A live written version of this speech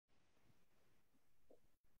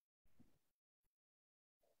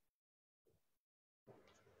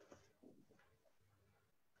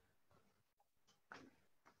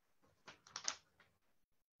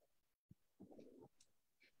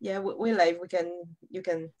Yeah, we're live. You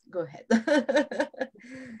can go ahead.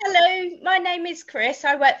 Hello, my name is Chris.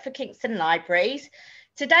 I work for Kingston Libraries.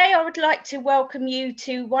 Today I would like to welcome you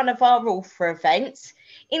to one of our author events.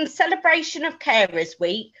 In celebration of Carers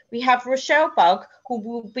Week, we have Rochelle Bugg, who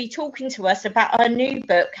will be talking to us about her new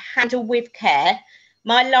book, Handle with Care,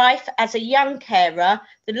 My Life as a Young Carer,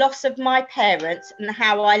 the Loss of My Parents and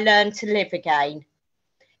How I Learned to Live Again.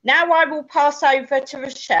 Now I will pass over to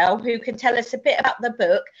Rochelle, who can tell us a bit about the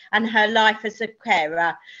book and her life as a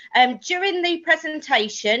carer. During the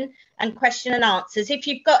presentation and question and answers, if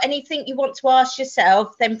you've got anything you want to ask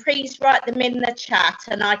yourself, then please write them in the chat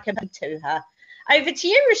and I can put to her. Over to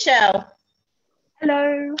you, Rochelle.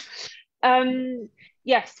 Hello.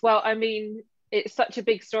 Yes, well, I mean, it's such a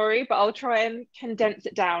big story, but I'll try and condense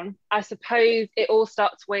it down. I suppose it all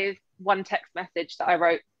starts with one text message that I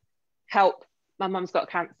wrote: help. My mum's got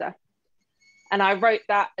cancer. And I wrote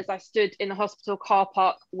that as I stood in the hospital car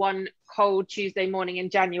park one cold Tuesday morning in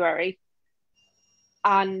January.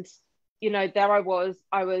 And, you know, there I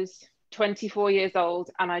was 24 years old,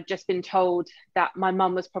 and I'd just been told that my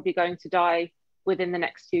mum was probably going to die within the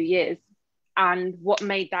next 2 years. And what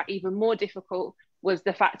made that even more difficult was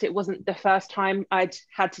the fact it wasn't the first time I'd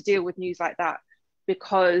had to deal with news like that,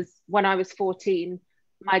 because when I was 14,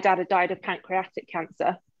 my dad had died of pancreatic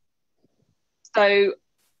cancer. So,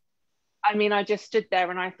 I mean, I just stood there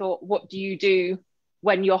and I thought, what do you do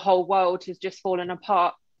when your whole world has just fallen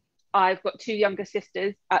apart? I've got two younger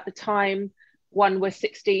sisters. At the time, one was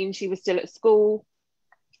 16, she was still at school.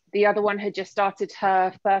 The other one had just started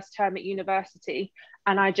her first term at university.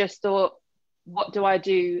 And I just thought, what do I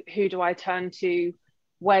do? Who do I turn to?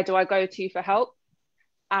 Where do I go to for help?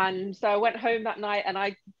 And so I went home that night and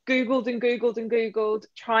I Googled and Googled and Googled,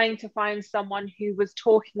 trying to find someone who was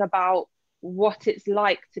talking about what it's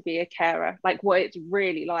like to be a carer, like what it's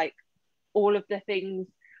really like, all of the things,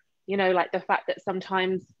 you know, like the fact that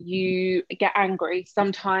sometimes you get angry,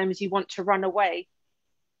 sometimes you want to run away.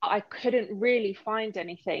 I couldn't really find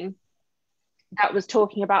anything that was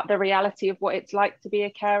talking about the reality of what it's like to be a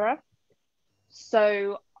carer.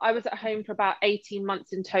 So I was at home for about 18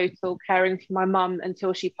 months in total, caring for my mum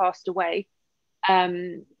until she passed away.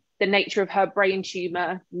 The nature of her brain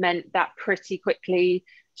tumour meant that pretty quickly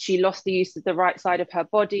she lost the use of the right side of her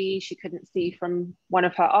body. She couldn't see from one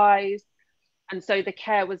of her eyes. And so the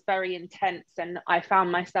care was very intense, and I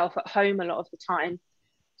found myself at home a lot of the time.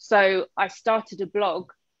 So I started a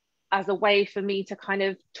blog as a way for me to kind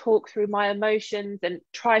of talk through my emotions and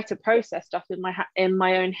try to process stuff in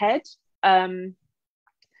my own head. And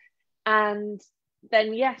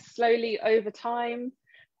then, yes, slowly over time,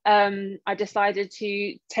 I decided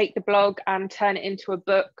to take the blog and turn it into a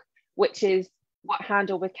book, which is what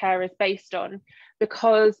Handle with Care is based on,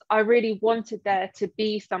 because I really wanted there to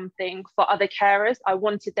be something for other carers. I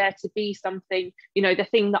wanted there to be something, you know, the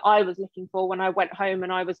thing that I was looking for when I went home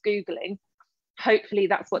and I was Googling. Hopefully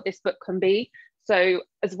that's what this book can be. So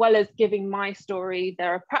as well as giving my story,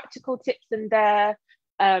 there are practical tips in there,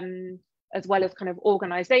 as well as kind of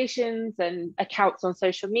organizations and accounts on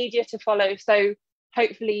social media to follow. So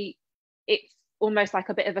hopefully it's almost like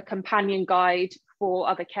a bit of a companion guide for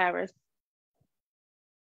other carers.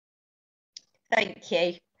 Thank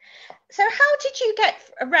you. So how did you get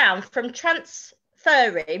around from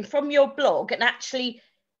transferring from your blog and actually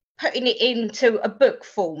putting it into a book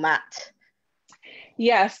format?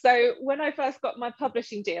 Yeah, so when I first got my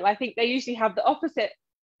publishing deal, I think they usually have the opposite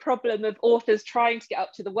problem of authors trying to get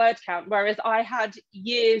up to the word count, whereas I had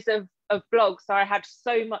years of blogs, so I had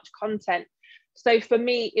so much content. So for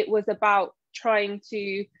me, it was about trying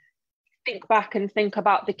to think back and think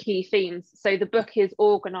about the key themes. So the book is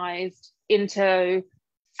organized into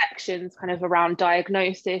sections kind of around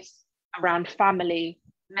diagnosis, around family,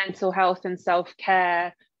 mental health and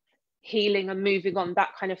self-care, healing and moving on,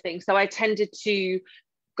 that kind of thing. So I tended to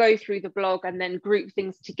go through the blog and then group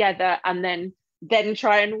things together and then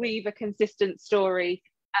try and weave a consistent story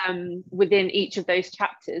within each of those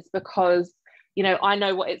chapters, because, you know, I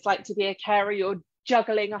know what it's like to be a carer. You're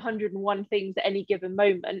juggling 101 things at any given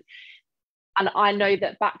moment. And I know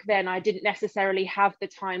that back then I didn't necessarily have the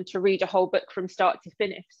time to read a whole book from start to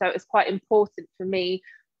finish. So it's quite important for me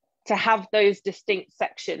to have those distinct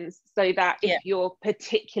sections, so that if you're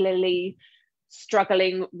particularly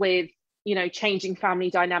struggling with, you know, changing family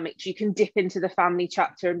dynamics, you can dip into the family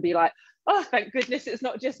chapter and be like, oh, thank goodness it's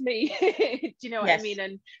not just me. Do you know what I mean?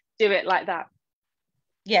 And do it like that.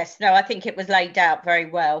 Yes, no, I think it was laid out very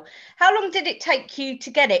well. How long did it take you to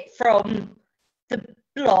get it from the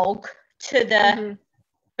blog to the,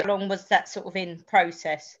 how long was that sort of in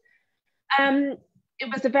process? It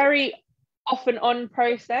was a very off and on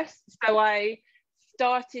process. So I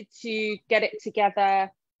started to get it together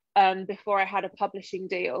before I had a publishing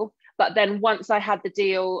deal. But then once I had the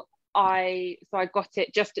deal, I got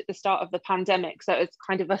it just at the start of the pandemic. So it's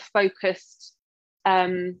kind of a focused,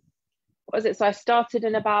 what was it? So I started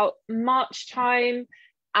in about March time,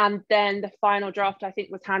 and then the final draft I think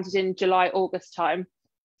was handed in July, August time.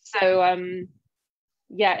 So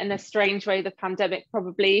yeah, in a strange way, the pandemic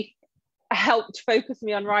probably helped focus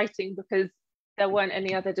me on writing because there weren't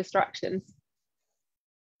any other distractions.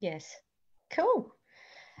 Yes, cool.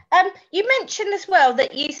 You mentioned as well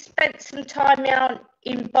that you spent some time out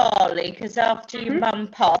in Bali because after your mum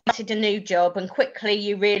passed, a new job, and quickly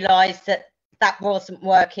you realised that that wasn't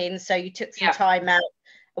working, so you took some time out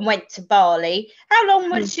and went to Bali. How long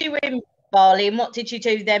was you in Bali, and what did you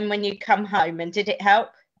do then when you come home, and did it help?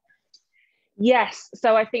 Yes,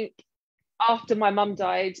 so I think after my mum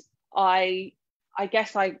died, I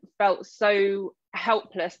guess I felt so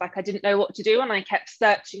helpless, like I didn't know what to do, and I kept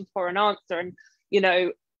searching for an answer, and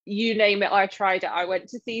you name it, I tried it. I went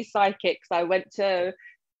to see psychics, I went to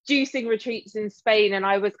juicing retreats in Spain, and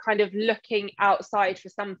I was kind of looking outside for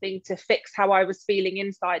something to fix how I was feeling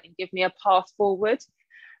inside and give me a path forward.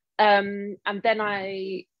 And then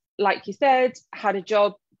I, like you said, had a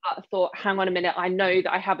job, but I thought, hang on a minute, I know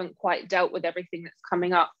that I haven't quite dealt with everything that's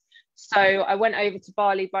coming up. So I went over to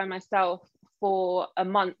Bali by myself for a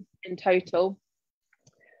month in total.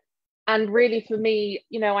 And really for me,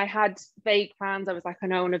 I had vague plans. I was like, I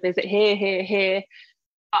know I want to visit here.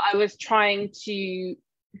 But I was trying to,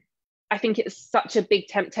 I think it's such a big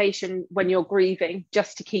temptation when you're grieving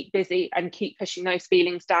just to keep busy and keep pushing those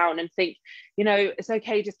feelings down and think, it's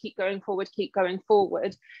okay, just keep going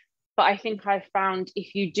forward. But I think I found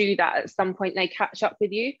if you do that, at some point they catch up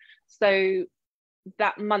with you. So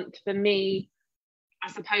that month for me,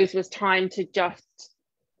 I suppose, was time to just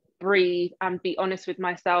breathe and be honest with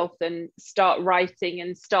myself and start writing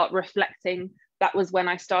and start reflecting. That was when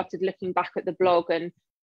I started looking back at the blog, and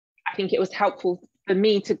I think it was helpful for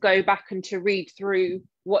me to go back and to read through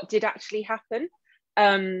what did actually happen,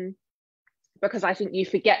 because I think you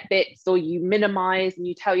forget bits or you minimize and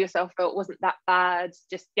you tell yourself, oh, it wasn't that bad,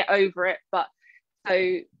 just get over it. But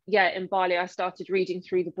so yeah, in Bali I started reading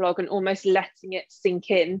through the blog and almost letting it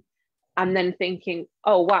sink in, and then thinking,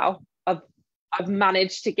 oh wow, I've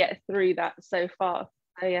managed to get through that so far.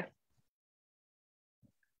 So yeah.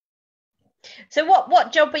 So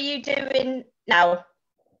what job are you doing now?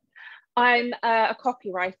 I'm a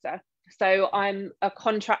copywriter, so I'm a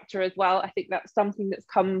contractor as well. I think that's something that's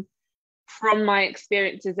come from my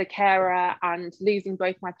experience as a carer and losing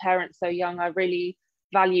both my parents so young. I really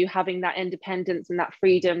value having that independence and that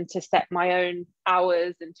freedom to set my own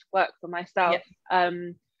hours and to work for myself.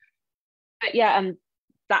 But yeah, and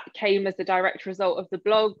that came as a direct result of the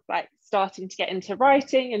blog, like starting to get into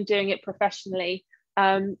writing and doing it professionally.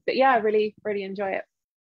 But yeah, I really enjoy it.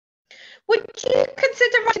 Would you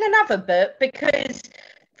consider writing another book? Because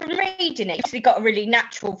from reading it, you've actually got a really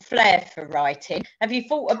natural flair for writing. Have you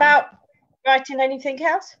thought about writing anything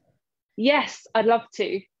else? Yes, I'd love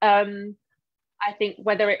to. I think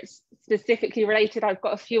whether it's specifically related, I've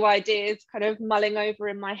got a few ideas kind of mulling over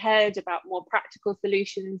in my head about more practical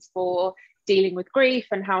solutions for dealing with grief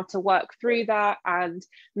and how to work through that, and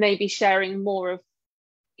maybe sharing more of,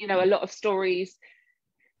 a lot of stories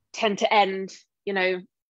tend to end,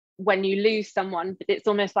 when you lose someone, but it's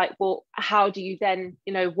almost like, well, how do you then,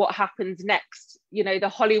 what happens next? The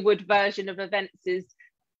Hollywood version of events is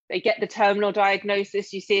they get the terminal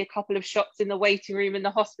diagnosis, you see a couple of shots in the waiting room in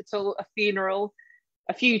the hospital, a funeral,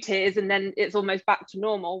 a few tears, and then it's almost back to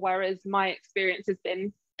normal. Whereas my experience has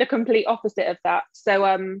been the complete opposite of that.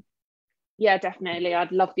 So yeah, definitely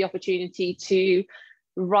I'd love the opportunity to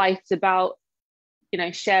write about,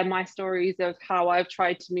 share my stories of how I've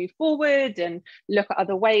tried to move forward and look at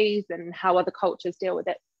other ways and how other cultures deal with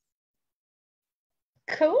it.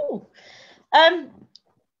 Cool.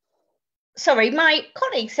 Sorry, my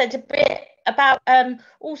colleague said a bit about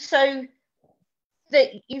also that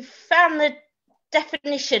you found the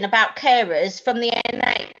definition about carers from the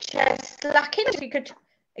NHS lacking. If you could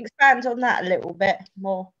expand on that a little bit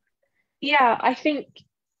more. Yeah, I think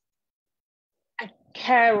a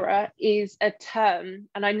carer is a term,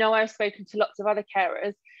 and I know I've spoken to lots of other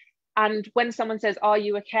carers, and when someone says, are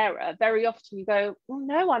you a carer, very often you go, well,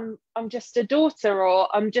 no, I'm just a daughter,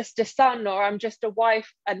 or I'm just a son, or I'm just a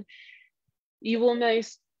wife, and you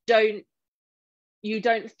almost don't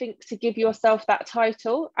think to give yourself that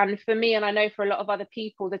title. And for me, and I know for a lot of other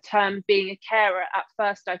people, the term being a carer, at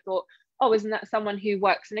first I thought, oh, isn't that someone who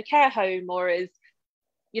works in a care home or is,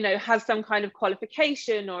 has some kind of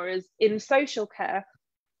qualification or is in social care?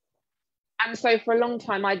 And so for a long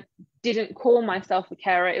time, I didn't call myself a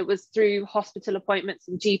carer. It was through hospital appointments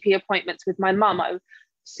and GP appointments with my mum. I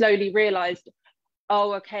slowly realised,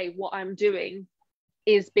 oh, okay, what I'm doing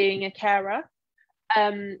is being a carer.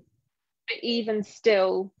 But even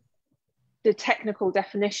still, the technical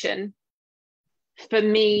definition, for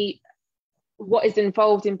me, what is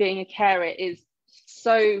involved in being a carer is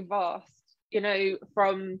so vast, you know,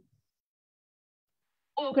 from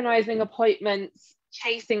organising appointments,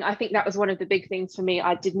 chasing. I think that was one of the big things for me.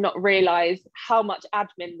 I did not realise how much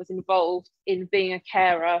admin was involved in being a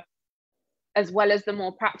carer, as well as the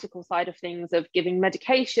more practical side of things of giving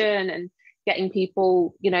medication and getting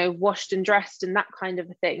people, you know, washed and dressed and that kind of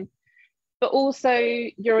a thing. But also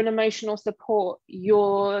you're an emotional support.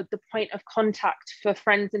 You're the point of contact for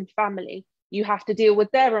friends and family. You have to deal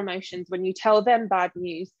with their emotions when you tell them bad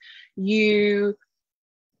news. You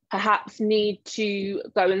perhaps need to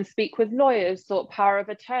go and speak with lawyers, sort power of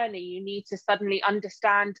attorney. You need to suddenly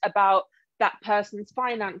understand about that person's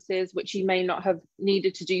finances, which you may not have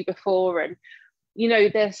needed to do before. And, you know,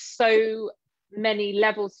 there's so many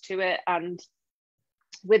levels to it. And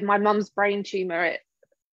with my mum's brain tumour, it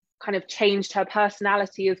kind of changed her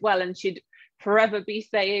personality as well. And she'd forever be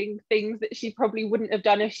saying things that she probably wouldn't have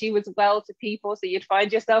done if she was well to people. So you'd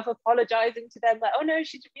find yourself apologising to them, like, oh no,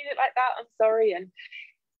 she didn't mean it like that, I'm sorry. And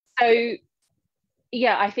so,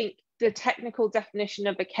 yeah, I think the technical definition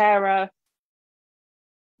of a carer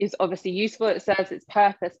is obviously useful. It serves its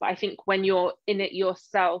purpose. But I think when you're in it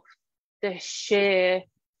yourself, the sheer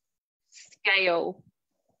scale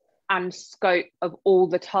and scope of all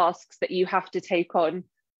the tasks that you have to take on,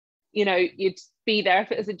 you know, you'd be there.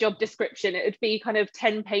 If it was a job description, it would be kind of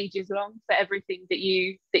 10 pages long for everything that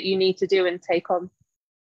you need to do and take on.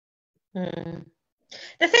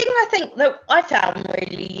 The thing I think that I found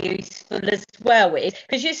really useful as well is,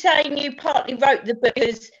 because you're saying you partly wrote the book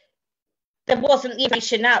because there wasn't the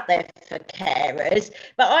information out there for carers,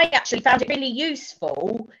 but I actually found it really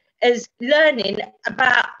useful as learning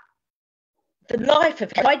about the life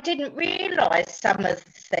of care. I didn't realise some of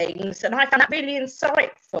the things, and I found that really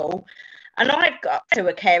insightful. And I've got to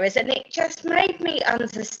a carers, and it just made me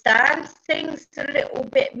understand things a little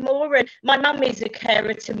bit more. And my mum is a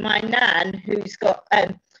carer to my nan, who's got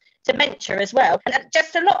dementia as well. And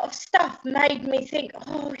just a lot of stuff made me think,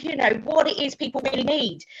 oh, you know, what it is people really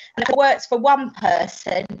need. And if it works for one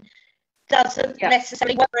person, doesn't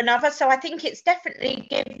necessarily work for another. So I think it's definitely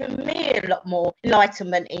given me a lot more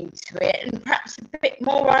enlightenment into it, and perhaps a bit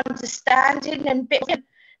more understanding, and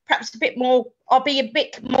perhaps a bit more, I'll be a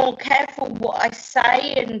bit more careful what I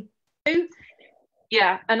say and do.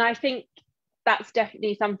 Yeah, and I think that's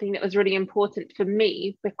definitely something that was really important for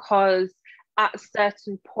me, because at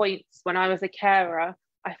certain points when I was a carer,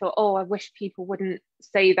 I thought, oh, I wish people wouldn't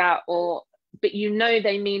say that, but you know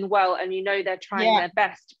they mean well, and you know they're trying their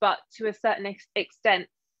best. But to a certain extent,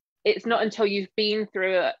 it's not until you've been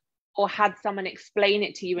through it or had someone explain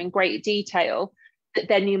it to you in great detail that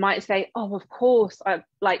then you might say, oh, of course.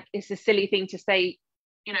 Like, it's a silly thing to say.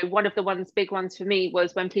 You know, one of the big ones for me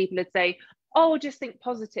was when people would say, oh, just think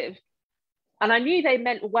positive. And I knew they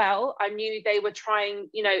meant well. I knew they were trying,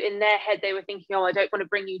 you know, in their head, they were thinking, oh, I don't want to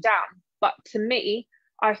bring you down. But to me,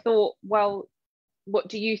 I thought, well, what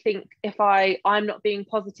do you think if I'm not being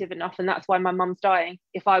positive enough, and that's why my mum's dying?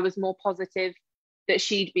 If I was more positive, that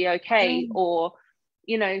she'd be okay. Or,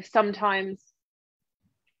 you know, sometimes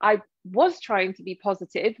I was trying to be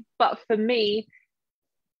positive, but for me,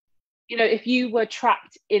 you know, if you were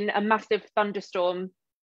trapped in a massive thunderstorm,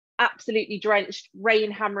 absolutely drenched,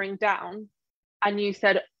 rain hammering down, and you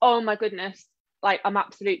said, oh my goodness, like, I'm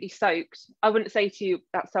absolutely soaked, I wouldn't say to you,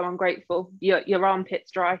 that's so ungrateful, your armpit's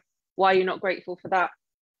dry, why are you not grateful for that?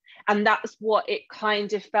 And that's what it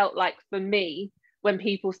kind of felt like for me when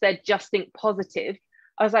people said just think positive.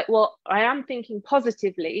 I was like, well, I am thinking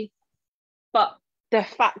positively, but the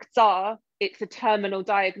facts are it's a terminal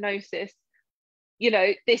diagnosis. You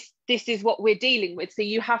know, this is what we're dealing with. So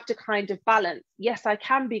you have to kind of balance. Yes, I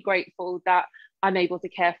can be grateful that I'm able to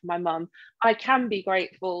care for my mum. I can be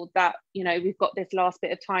grateful that, you know, we've got this last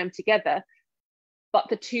bit of time together, but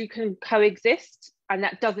the two can coexist. And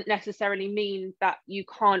that doesn't necessarily mean that you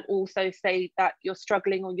can't also say that you're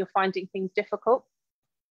struggling or you're finding things difficult.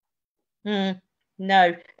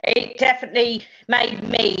 No, it definitely made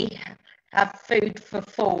me have food for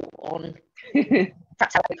thought on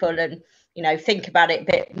practical and, you know, think about it a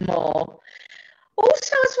bit more.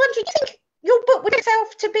 Also, I was wondering, do you think your book would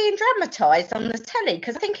itself to being dramatised on the telly?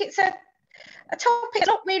 Because I think it's a topic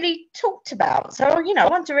not really talked about. So, you know, I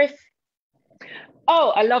wonder if...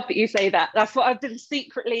 Oh, I love that you say that. That's what I've been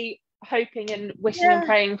secretly hoping and wishing and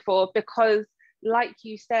praying for, because like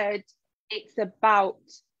you said, it's about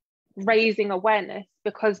raising awareness,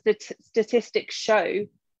 because the statistics show,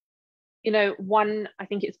 you know, I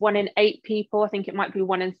think it's 1 in 8 people, I think it might be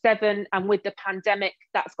 1 in 7, and with the pandemic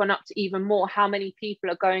that's gone up to even more. How many people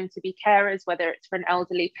are going to be carers, whether it's for an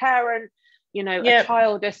elderly parent, you know, a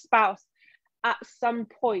child, a spouse? At some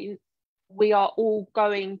point we are all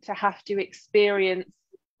going to have to experience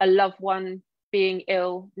a loved one being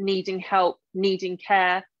ill, needing help, needing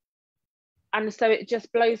care. And so it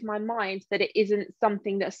just blows my mind that it isn't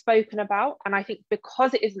something that's spoken about. And I think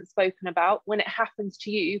because it isn't spoken about, when it happens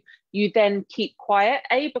to you, you then keep quiet,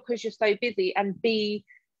 A, because you're so busy, and B,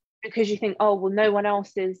 because you think, oh, well, no one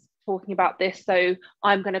else is talking about this, so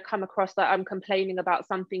I'm going to come across that I'm complaining about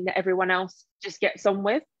something that everyone else just gets on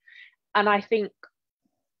with. And I think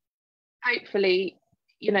hopefully,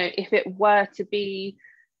 you know, if it were to be,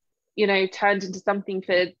 you know, turned into something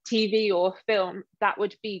for TV or film, that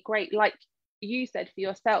would be great. Like you said for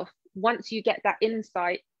yourself, once you get that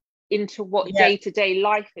insight into what day-to-day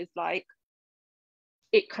life is like,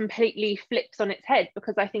 it completely flips on its head.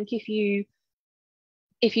 Because I think if you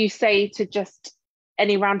say to just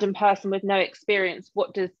any random person with no experience,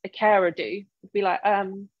 what does a carer do? It'd be like,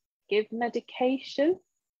 give medication.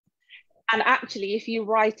 And actually, if you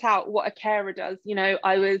write out what a carer does, you know,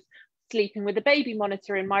 I was sleeping with a baby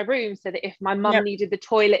monitor in my room, so that if my mum needed the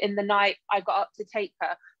toilet in the night, I got up to take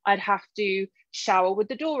her. I'd have to shower with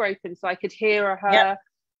the door open so I could hear her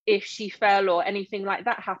if she fell or anything like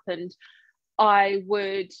that happened. I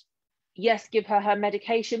would, yes, give her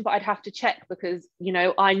medication, but I'd have to check, because, you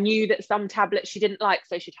know, I knew that some tablets she didn't like,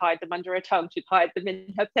 so she'd hide them under her tongue, she'd hide them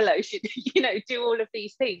in her pillow, she'd, you know, do all of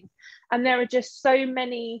these things. And there are just so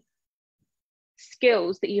many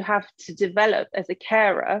skills that you have to develop as a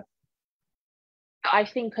carer, I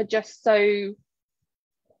think are just so,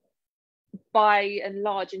 by and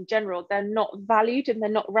large in general, they're not valued and they're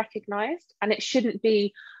not recognised. And it shouldn't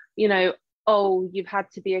be, you know, oh, you've had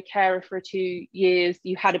to be a carer for 2 years,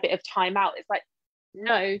 you had a bit of time out. It's like,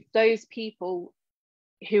 no, those people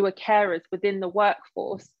who are carers within the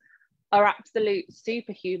workforce are absolute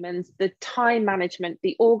superhumans. The time management,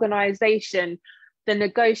 the organisation, the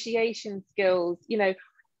negotiation skills, you know,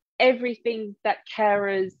 everything that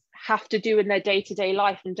carers have to do in their day-to-day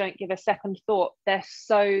life and don't give a second thought, they're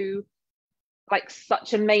so, like,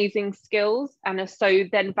 such amazing skills, and are so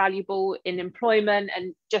then valuable in employment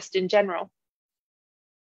and just in general.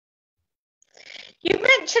 You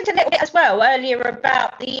mentioned a little bit as well earlier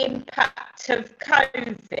about the impact of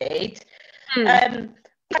COVID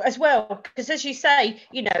as well, because as you say,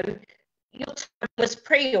 you know, your time was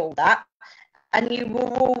pre all that, and you were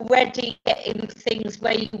already getting things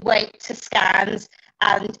where you went to scans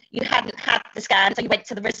and you hadn't had the scan, so you went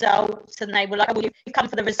to the results and they were like, oh, well, you come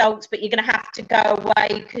for the results, but you're going to have to go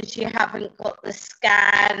away because you haven't got the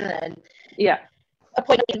scan, and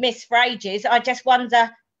appointment missed for ages. I just wonder,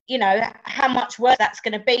 you know, how much worse that's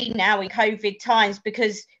going to be now in COVID times,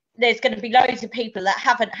 because there's going to be loads of people that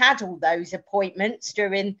haven't had all those appointments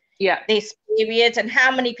during this period, and how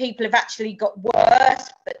many people have actually got worse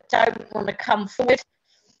but don't want to come forward.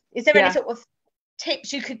 Is there any sort of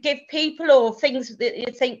tips you could give people, or things that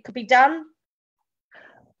you think could be done?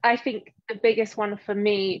 I think the biggest one for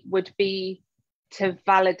me would be to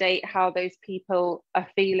validate how those people are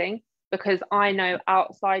feeling, because I know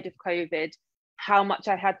outside of COVID how much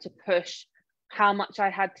I had to push, how much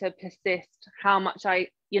I had to persist, how much I,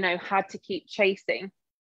 you know, had to keep chasing.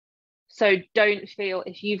 So don't feel,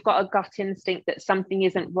 if you've got a gut instinct that something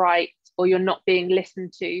isn't right or you're not being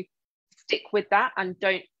listened to, stick with that, and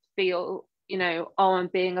don't feel, you know, oh, I'm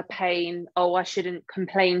being a pain, oh, I shouldn't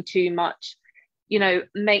complain too much. You know,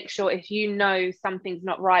 make sure if you know something's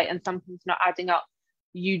not right and something's not adding up,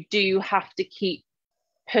 you do have to keep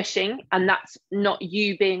pushing. And that's not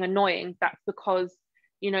you being annoying, that's because,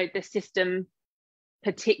 you know, the system,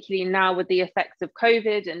 particularly now with the effects of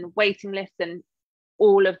COVID and waiting lists and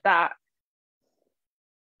all of that,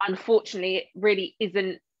 unfortunately it really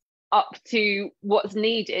isn't up to what's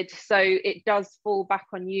needed. So it does fall back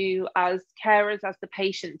on you as carers, as the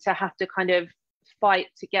patient, to have to kind of fight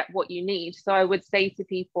to get what you need. So I would say to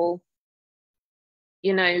people,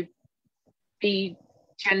 you know, be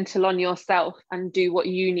gentle on yourself and do what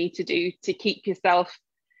you need to do to keep yourself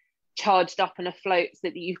charged up and afloat, so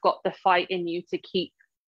that you've got the fight in you to keep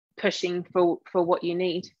pushing for what you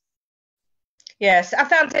need. Yes, I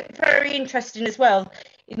found it very interesting as well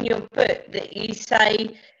in your book that you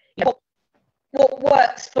say, you know, what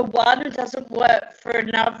works for one doesn't work for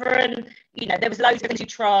another, and, you know, there was loads of things you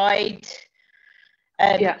tried,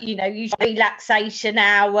 you know, you relaxation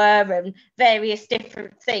hour and various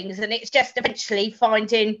different things, and it's just eventually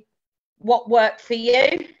finding what worked for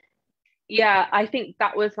you. Yeah, I think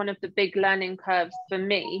that was one of the big learning curves for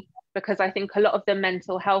me, because I think a lot of the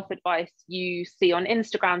mental health advice you see on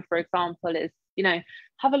Instagram, for example, is,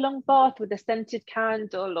 have a long bath with a scented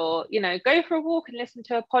candle, or, go for a walk and listen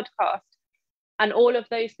to a podcast. And all of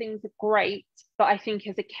those things are great. But I think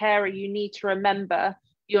as a carer, you need to remember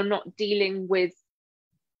you're not dealing with,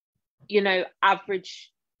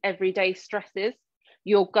 average everyday stresses.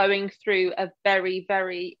 You're going through a very,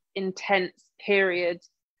 very intense period.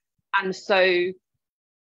 And so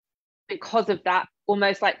because of that,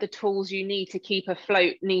 almost like the tools you need to keep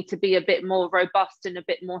afloat need to be a bit more robust and a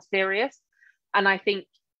bit more serious. And I think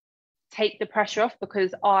take the pressure off,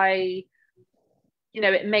 because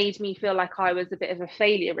it made me feel like I was a bit of a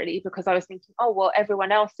failure, really, because I was thinking, oh, well,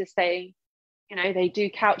 everyone else is saying, they do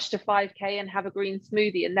couch to 5K and have a green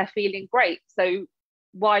smoothie and they're feeling great. So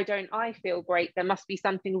why don't I feel great? There must be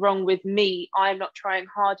something wrong with me. I'm not trying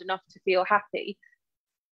hard enough to feel happy.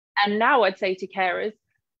 And now I'd say to carers,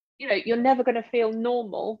 you're never going to feel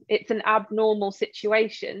normal. It's an abnormal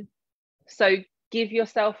situation. So give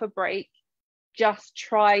yourself a break. Just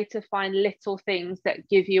try to find little things that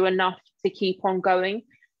give you enough to keep on going.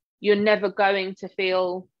 You're never going to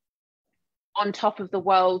feel on top of the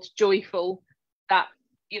world, joyful that,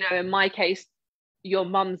 in my case, your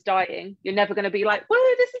mum's dying. You're never going to be like,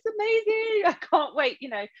 whoa, this is amazing, I can't wait.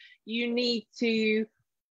 You need to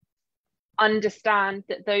understand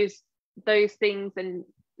that those things and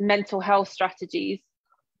mental health strategies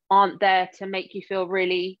aren't there to make you feel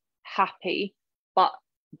really happy, but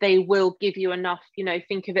they will give you enough.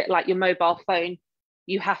 Think of it like your mobile phone.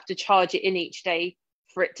 You have to charge it in each day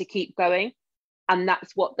for it to keep going, and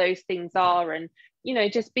that's what those things are. And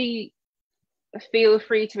just feel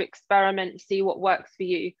free to experiment, see what works for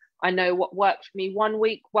you. I know what worked for me one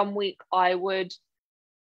week I would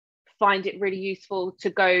find it really useful to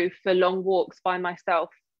go for long walks by myself.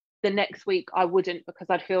 The next week I wouldn't, because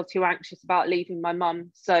I'd feel too anxious about leaving my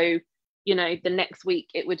mum. So the next week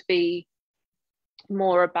it would be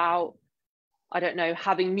more about, I don't know,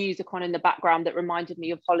 having music on in the background that reminded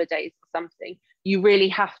me of holidays or something. You really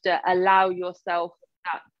have to allow yourself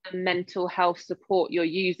that the mental health support you're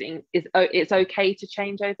using it's okay to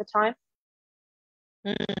change over time.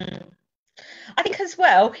 I think as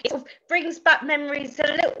well, it sort of brings back memories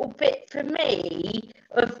a little bit for me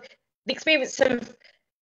of the experience of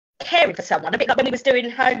caring for someone, a bit like when we was doing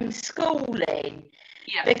homeschooling.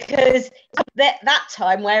 Yeah. Because that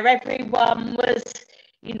time where everyone was,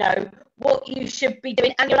 what you should be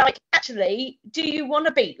doing, and you're like, actually, do you want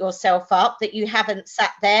to beat yourself up that you haven't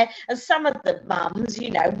sat there? And some of the mums,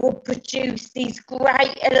 will produce these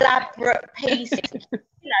great elaborate pieces.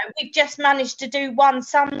 We've just managed to do one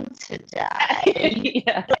sum today.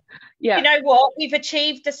 Yeah. You know what? We've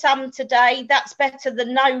achieved a sum today. That's better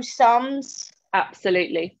than no sums.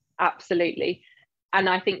 Absolutely. And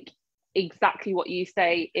I think exactly what you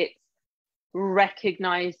say, it's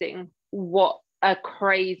recognizing what a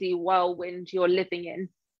crazy whirlwind you're living in,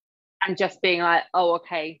 and just being like, oh,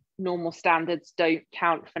 okay, normal standards don't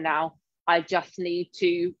count for now. I just need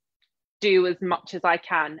to do as much as I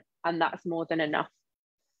can, and that's more than enough.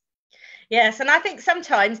 Yes, and I think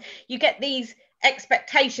sometimes you get these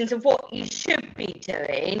expectations of what you should be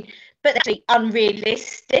doing, but they're actually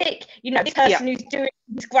unrealistic. This person who's doing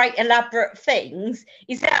these great elaborate things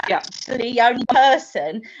is actually the only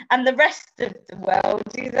person, and the rest of the world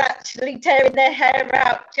is actually tearing their hair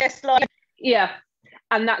out just like. Yeah,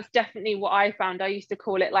 and that's definitely what I found. I used to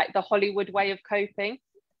call it like the Hollywood way of coping,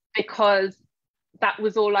 because that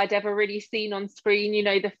was all I'd ever really seen on screen.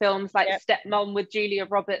 The films like Stepmom with Julia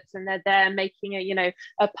Roberts, and they're there making a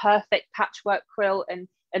perfect patchwork quilt and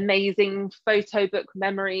amazing photo book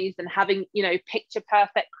memories, and having picture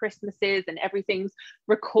perfect Christmases, and everything's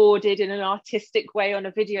recorded in an artistic way on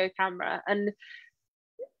a video camera. And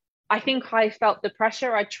I think I felt the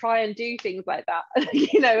pressure. I'd try and do things like that,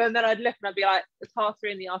 and then I'd look and I'd be like, it's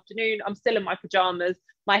 3:30 in the afternoon, I'm still in my pajamas,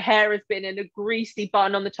 my hair has been in a greasy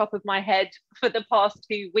bun on the top of my head for the past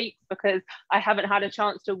 2 weeks because I haven't had a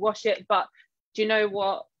chance to wash it. But do you know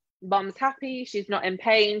what? Mum's happy, she's not in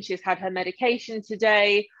pain, she's had her medication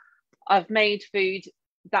today, I've made food.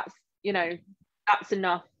 That's that's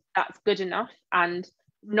enough, that's good enough. And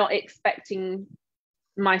not expecting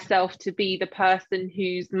myself to be the person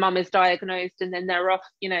whose mum is diagnosed and then they're off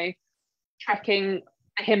trekking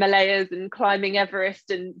the Himalayas and climbing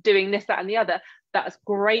Everest and doing this, that and the other. That's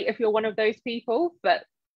great if you're one of those people, but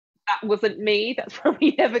that wasn't me. That's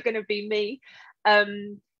probably never going to be me.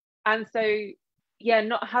 And so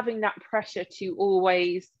not having that pressure to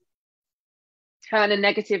always turn a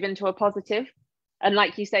negative into a positive. And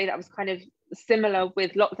like you say, that was kind of similar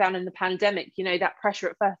with lockdown and the pandemic, you know, that pressure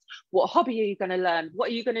at first. What hobby are you going to learn? What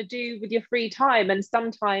are you going to do with your free time? And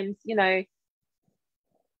sometimes, you know,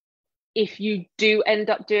 if you do end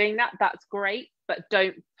up doing that, that's great, but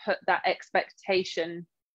don't put that expectation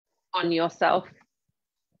on yourself.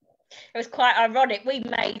 It was quite ironic. We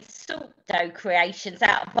made salt dough creations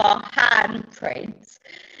out of our handprints.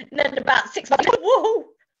 And then about 6 months, whoa!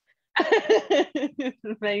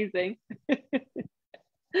 Amazing.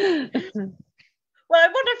 Well, I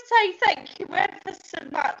want to say thank you ever so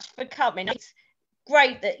much for coming. It's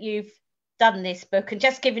great that you've done this book and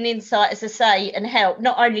just giving insight, as I say, and help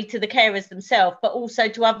not only to the carers themselves, but also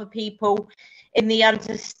to other people in the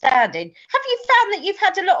understanding. Have you found that you've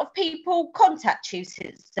had a lot of people contact you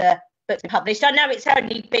since the book's been published? I know it's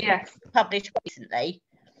only been published recently.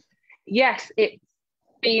 Yes, it's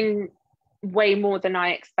been way more than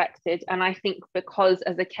I expected. And I think because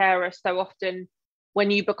as a carer, so often when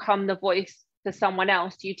you become the voice for someone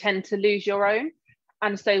else, you tend to lose your own.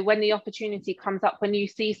 And so when the opportunity comes up, when you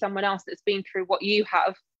see someone else that's been through what you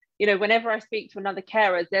have, you know, whenever I speak to another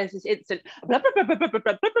carer, there's this instant blah, blah, blah, blah, blah, blah,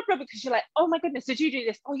 blah, blah, blah, because you're like, oh my goodness, did you do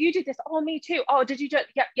this? Oh, you did this. Oh, me too. Oh, did you do it?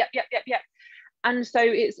 Yep. And so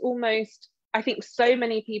it's almost, I think so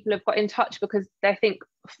many people have got in touch because they think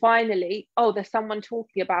finally, oh, there's someone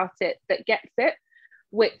talking about it that gets it,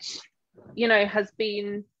 which, you know, has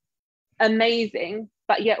been amazing,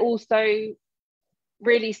 but yet also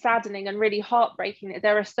really saddening and really heartbreaking that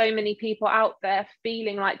there are so many people out there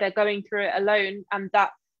feeling like they're going through it alone and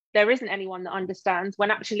that there isn't anyone that understands,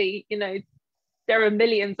 when actually, you know, there are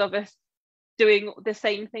millions of us doing the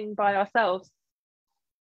same thing by ourselves.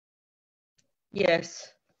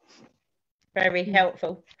 Yes, very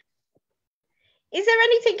helpful. Is there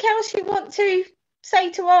anything else you want to say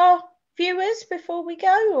to our viewers before we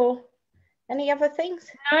go, or any other things?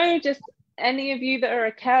 No, just any of you that are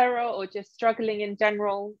a carer or just struggling in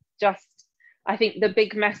general, just, I think the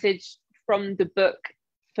big message from the book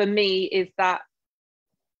for me is that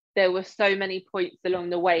there were so many points along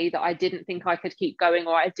the way that I didn't think I could keep going,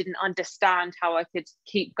 or I didn't understand how I could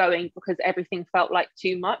keep going because everything felt like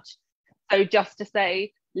too much. So just to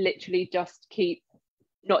say, literally just keep,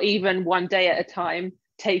 not even one day at a time,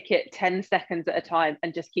 take it 10 seconds at a time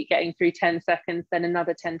and just keep getting through 10 seconds, then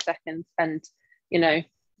another 10 seconds, and, you know,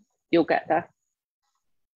 you'll get there.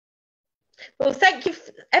 Well, thank you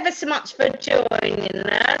ever so much for joining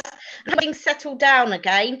us. Having settled down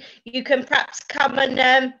again, you can perhaps come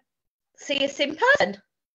and see us in person.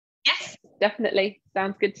 Yes, definitely.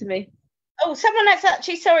 Sounds good to me. Oh, someone that's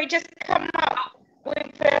actually, sorry, just come up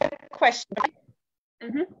with a question.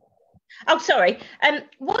 Mm-hmm. Oh, sorry.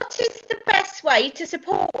 What is the best way to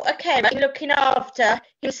support a carer in looking after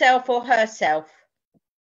himself or herself?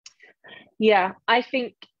 Yeah, I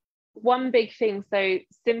think one big thing, so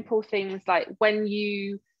simple things like when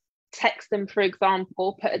you text them, for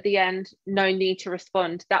example, put at the end, no need to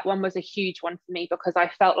respond. That one was a huge one for me because I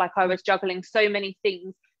felt like I was juggling so many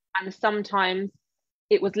things, and sometimes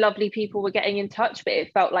it was lovely people were getting in touch, but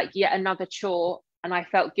it felt like yet another chore, and I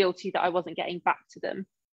felt guilty that I wasn't getting back to them.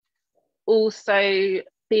 Also,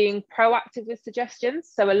 being proactive with suggestions.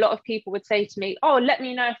 So a lot of people would say to me, oh, let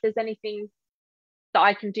me know if there's anything that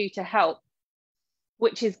I can do to help,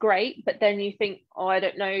 which is great. But then you think, oh, I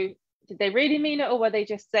don't know, did they really mean it or were they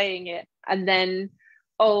just saying it? And then,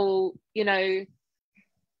 oh, you know,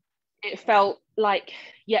 it felt like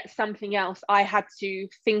yet something else I had to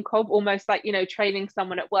think of, almost like, you know, training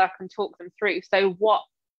someone at work and talk them through. So what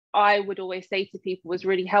I would always say to people was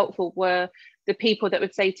really helpful were the people that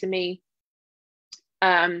would say to me,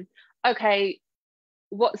 okay,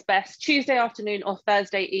 what's best, Tuesday afternoon or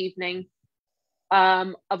Thursday evening?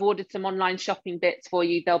 I've ordered some online shopping bits for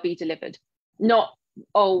you, they'll be delivered. Not,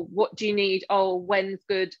 oh, what do you need? Oh, when's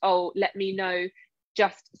good? Oh, let me know.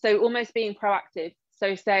 Just so almost being proactive.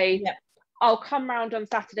 So say, yeah, I'll come round on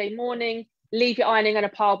Saturday morning, leave your ironing in a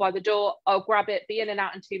pile by the door, I'll grab it, be in and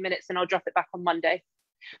out in 2 minutes, and I'll drop it back on Monday.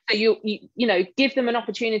 So you know, give them an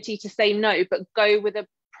opportunity to say no, but go with a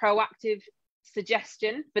proactive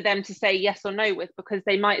suggestion for them to say yes or no with, because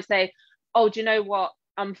they might say, oh, do you know what,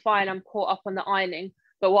 I'm fine, I'm caught up on the ironing,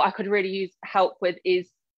 but what I could really use help with is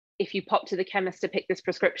if you pop to the chemist to pick this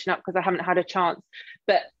prescription up because I haven't had a chance.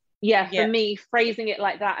 But yeah, for me, phrasing it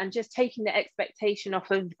like that and just taking the expectation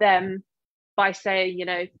off of them by saying, you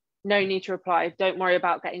know, no need to reply, don't worry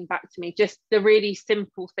about getting back to me, just the really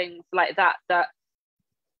simple things like that that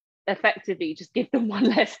effectively just give them one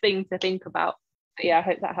less thing to think about. But yeah, I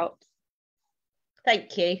hope that helps.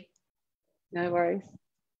 Thank you. No worries.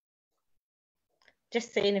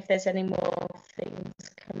 Just seeing if there's any more things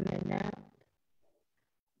coming out.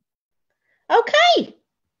 Okay.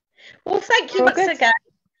 Well, thank you All once good. again.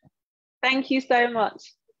 Thank you so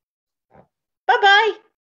much. Bye-bye.